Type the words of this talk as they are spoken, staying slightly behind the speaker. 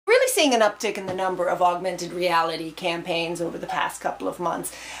seeing an uptick in the number of augmented reality campaigns over the past couple of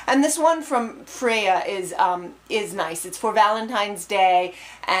months. And this one from Freya is nice. It's for Valentine's Day,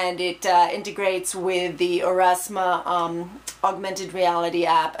 and it integrates with the Aurasma augmented reality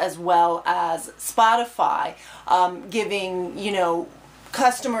app as well as Spotify, giving, you know,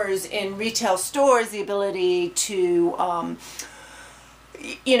 customers in retail stores the ability to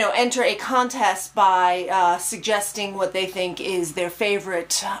you know, enter a contest by suggesting what they think is their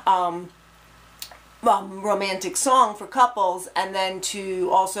favorite romantic song for couples, and then to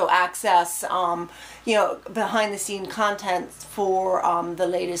also access you know, behind the scene content for the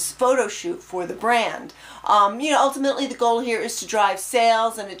latest photo shoot for the brand. You know, ultimately the goal here is to drive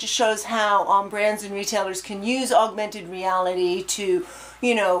sales, and it just shows how brands and retailers can use augmented reality to,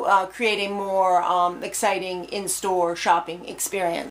 you know, create a more exciting in-store shopping experience.